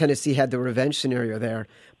 Tennessee had the revenge scenario there.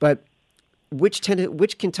 But which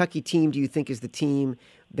Kentucky team do you think is the team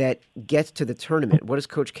that gets to the tournament? What does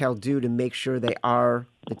Coach Cal do to make sure they are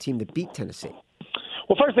the team that beat Tennessee?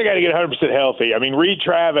 Well, first they got to get 100% healthy. I mean, Reed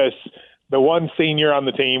Travis, the one senior on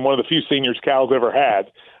the team, one of the few seniors Cal's ever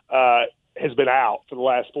had, has been out for the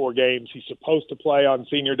last 4 games. He's supposed to play on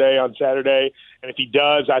Senior Day on Saturday, and if he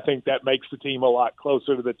does, I think that makes the team a lot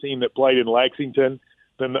closer to the team that played in Lexington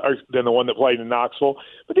than the one that played in Knoxville.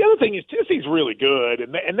 But the other thing is Tennessee's really good,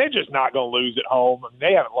 and they're just not going to lose at home. I mean,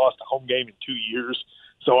 they haven't lost a home game in 2 years,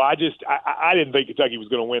 so I didn't think Kentucky was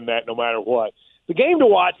going to win that no matter what. The game to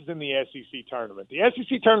watch is in the SEC tournament. The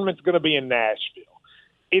SEC tournament's going to be in Nashville.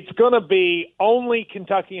 It's going to be only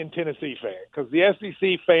Kentucky and Tennessee fans because the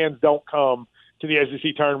SEC fans don't come to the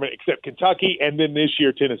SEC tournament except Kentucky and then this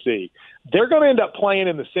year Tennessee. They're going to end up playing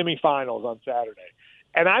in the semifinals on Saturday.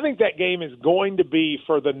 And I think that game is going to be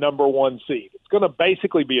for the number 1 seed. It's going to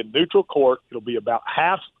basically be a neutral court. It'll be about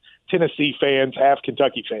half Tennessee fans, half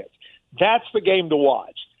Kentucky fans. That's the game to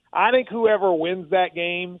watch. I think whoever wins that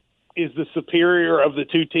game is the superior of the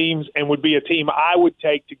 2 teams and would be a team I would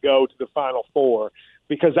take to go to the Final Four,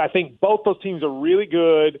 because I think both those teams are really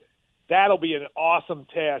good. That'll be an awesome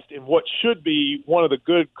test in what should be one of the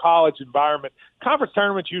good college environments. Conference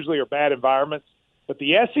tournaments usually are bad environments, but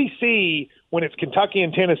the SEC, when it's Kentucky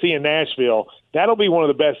and Tennessee and Nashville, that'll be one of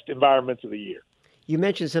the best environments of the year. You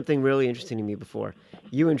mentioned something really interesting to me before.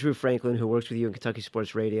 You and Drew Franklin, who works with you in Kentucky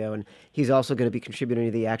Sports Radio, and he's also going to be contributing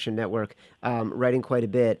to the Action Network, writing quite a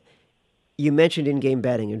bit. You mentioned in-game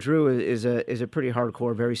betting, and Drew is a pretty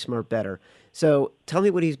hardcore, very smart bettor. So tell me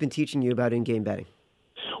what he's been teaching you about in-game betting.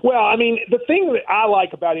 Well, I mean, the thing that I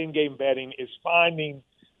like about in-game betting is finding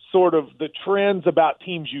sort of the trends about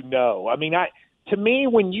teams you know. I mean, to me,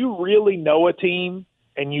 when you really know a team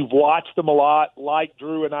and you've watched them a lot, like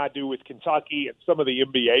Drew and I do with Kentucky and some of the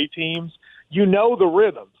NBA teams, you know the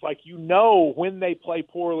rhythms. Like, you know when they play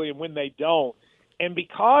poorly and when they don't. And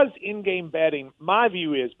because in-game betting, my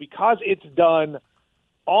view is because it's done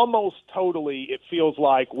almost totally, it feels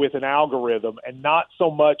like, with an algorithm and not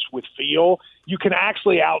so much with feel, you can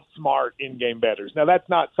actually outsmart in-game bettors. Now, that's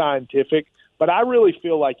not scientific, but I really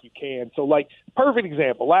feel like you can. So, like, perfect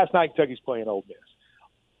example, last night Kentucky's playing Ole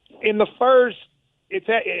Miss. In the first, it's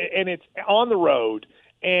on the road,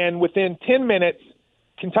 and within 10 minutes,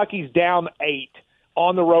 Kentucky's down 8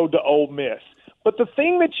 on the road to Ole Miss. But the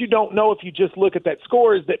thing that you don't know if you just look at that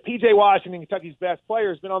score is that P.J. Washington, Kentucky's best player,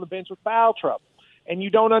 has been on the bench with foul trouble. And you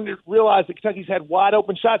don't realize that Kentucky's had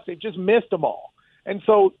wide-open shots. They've just missed them all. And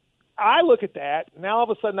so I look at that. Now all of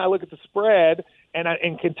a sudden I look at the spread,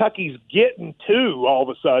 and Kentucky's getting 2 all of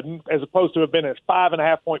a sudden, as opposed to have been a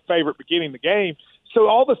 5.5-point favorite beginning the game. So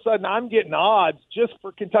all of a sudden I'm getting odds just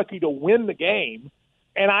for Kentucky to win the game,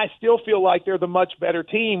 and I still feel like they're the much better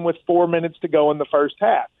team with 4 minutes to go in the first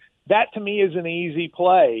half. That, to me, is an easy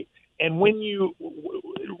play. And when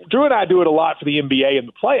Drew and I do it a lot for the NBA in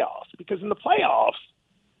the playoffs, because in the playoffs,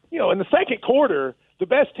 in the second quarter, the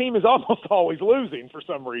best team is almost always losing for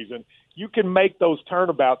some reason. You can make those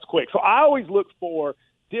turnabouts quick. So I always look for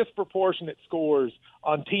disproportionate scores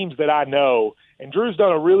on teams that I know, and Drew's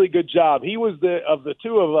done a really good job. He was of the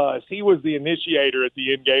 2 of us, he was the initiator at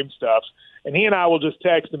the in-game stuff, and he and I will just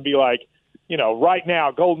text and be like, right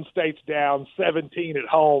now Golden State's down 17 at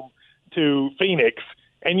home to Phoenix,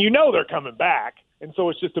 and they're coming back, and so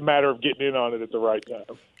it's just a matter of getting in on it at the right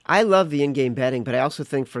time. I love the in-game betting, but I also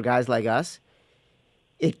think for guys like us,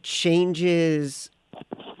 it changes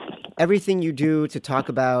everything you do to talk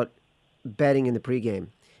about betting in the pregame,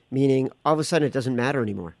 meaning all of a sudden it doesn't matter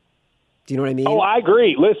anymore. Do you know what I mean? Oh, I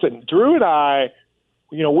agree. Listen, Drew and I,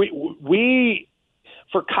 we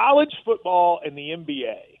for college football and the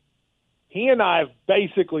NBA, he and I have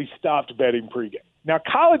basically stopped betting pregame. Now,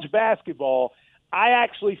 college basketball, I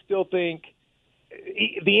actually still think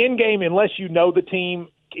the end game, unless you know the team,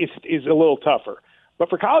 is a little tougher. But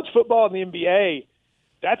for college football and the NBA,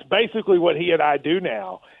 that's basically what he and I do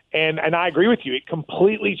now. And I agree with you. It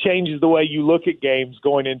completely changes the way you look at games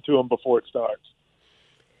going into them before it starts.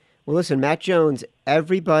 Well, listen, Matt Jones,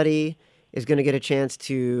 everybody is going to get a chance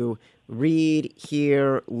to read,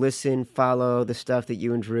 hear, listen, follow the stuff that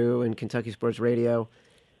you and Drew and Kentucky Sports Radio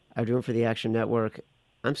are doing for the Action Network.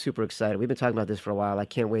 I'm super excited. We've been talking about this for a while. I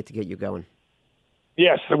can't wait to get you going.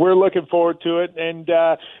 Yes, we're looking forward to it. And,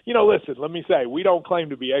 listen, let me say, we don't claim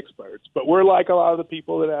to be experts, but we're like a lot of the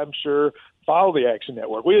people that I'm sure follow the Action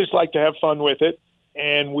Network. We just like to have fun with it,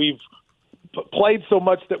 and we've played so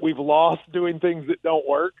much that we've lost doing things that don't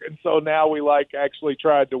work, and so now we actually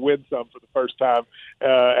tried to win some for the first time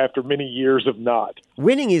after many years of not.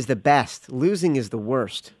 Winning is the best. Losing is the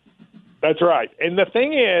worst. That's right. And the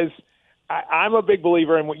thing is, I'm a big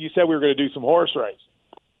believer in what you said we were going to do some horse racing.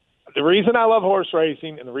 The reason I love horse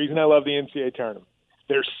racing and the reason I love the NCAA tournament,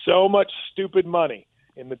 there's so much stupid money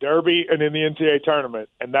in the Derby and in the NCAA tournament,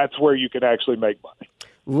 and that's where you can actually make money.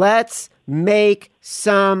 Let's make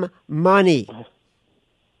some money.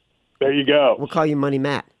 There you go. We'll call you Money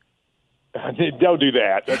Matt. Don't do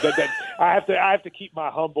that. I have to keep my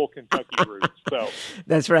humble Kentucky roots. So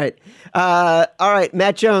that's right. All right,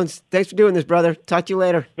 Matt Jones. Thanks for doing this, brother. Talk to you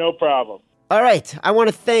later. No problem. All right. I want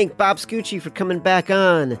to thank Bob Scoochie for coming back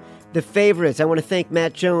on The Favorites. I want to thank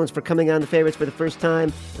Matt Jones for coming on The Favorites for the first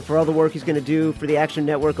time and for all the work he's going to do for the Action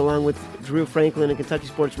Network along with Drew Franklin and Kentucky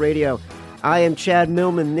Sports Radio. I am Chad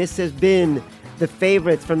Millman. This has been The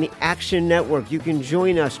Favorites from the Action Network. You can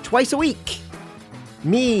join us twice a week.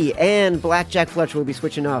 Me and Blackjack Fletcher will be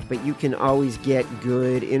switching off, but you can always get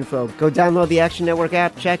good info. Go download the Action Network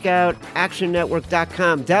app. Check out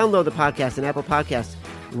actionnetwork.com. Download the podcast on Apple Podcasts,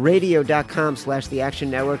 radio.com/the Action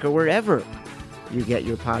Network, or wherever you get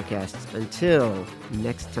your podcasts. Until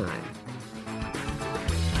next time.